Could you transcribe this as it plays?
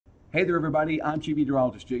Hey there, everybody. I'm Chief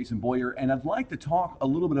Meteorologist Jason Boyer, and I'd like to talk a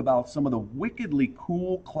little bit about some of the wickedly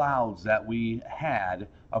cool clouds that we had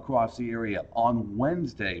across the area. On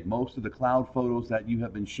Wednesday, most of the cloud photos that you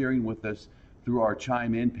have been sharing with us through our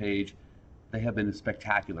Chime In page, they have been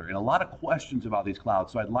spectacular, and a lot of questions about these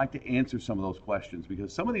clouds. So I'd like to answer some of those questions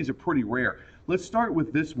because some of these are pretty rare. Let's start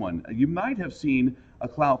with this one. You might have seen a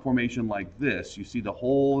cloud formation like this. You see the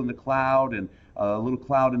hole in the cloud and a little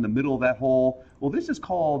cloud in the middle of that hole. Well, this is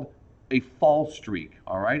called a fall streak,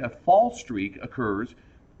 all right? A fall streak occurs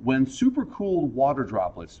when supercooled water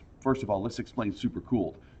droplets, first of all, let's explain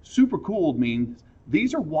supercooled. Supercooled means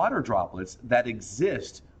these are water droplets that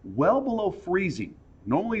exist well below freezing.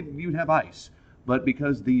 Normally you'd have ice, but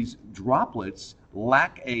because these droplets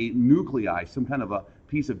lack a nuclei, some kind of a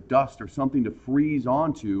piece of dust or something to freeze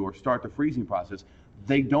onto or start the freezing process,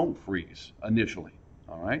 they don't freeze initially,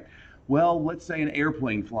 all right? Well, let's say an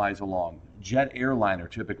airplane flies along, jet airliner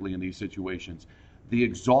typically in these situations. The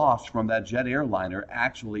exhaust from that jet airliner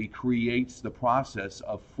actually creates the process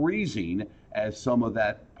of freezing as some of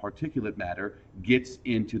that particulate matter gets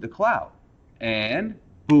into the cloud. And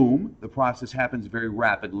boom, the process happens very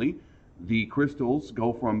rapidly. The crystals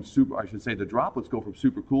go from the droplets go from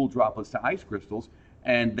supercooled droplets to ice crystals,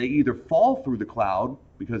 and they either fall through the cloud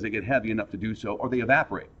because they get heavy enough to do so, or they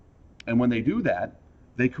evaporate. And when they do that,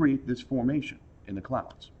 they create this formation in the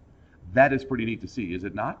clouds. That is pretty neat to see, is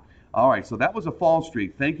it not? All right, so that was a fall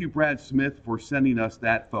streak. Thank you, Brad Smith, for sending us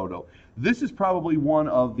that photo. This is probably one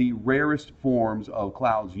of the rarest forms of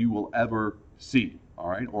clouds you will ever see, all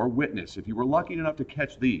right, or witness, if you were lucky enough to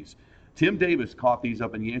catch these. Tim Davis caught these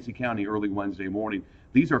up in Yancey County early Wednesday morning.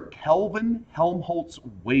 These are Kelvin-Helmholtz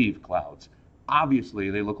wave clouds.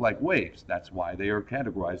 Obviously, they look like waves. That's why they are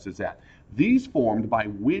categorized as that. These formed by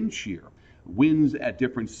wind shear. Winds at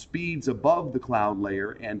different speeds above the cloud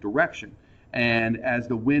layer and direction. And as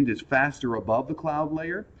the wind is faster above the cloud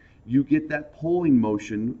layer, you get that pulling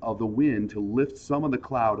motion of the wind to lift some of the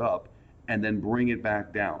cloud up and then bring it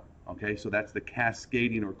back down. Okay, so that's the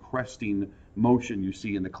cascading or cresting motion you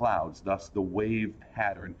see in the clouds, thus the wave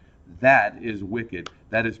pattern. That is wicked.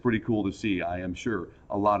 That is pretty cool to see. I am sure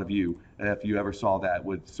a lot of you, if you ever saw that,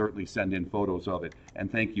 would certainly send in photos of it.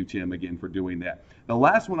 And thank you, Tim, again for doing that. The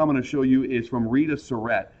last one I'm going to show you is from Rita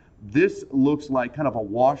Surratt. This looks like kind of a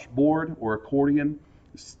washboard or accordion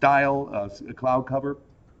style cloud cover.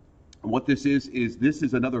 What this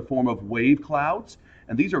is another form of wave clouds,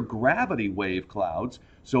 and these are gravity wave clouds.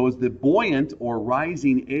 So as the buoyant or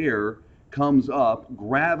rising air comes up,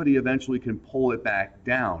 gravity eventually can pull it back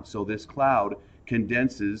down. So this cloud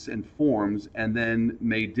condenses and forms and then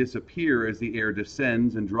may disappear as the air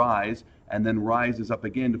descends and dries and then rises up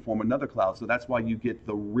again to form another cloud. So that's why you get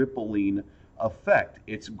the rippling effect.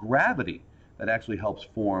 It's gravity that actually helps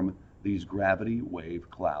form these gravity wave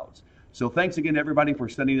clouds. So thanks again, everybody, for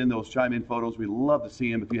sending in those Chime In photos. We love to see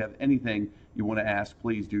them. If you have anything you want to ask,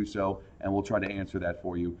 please do so, and we'll try to answer that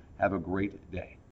for you. Have a great day.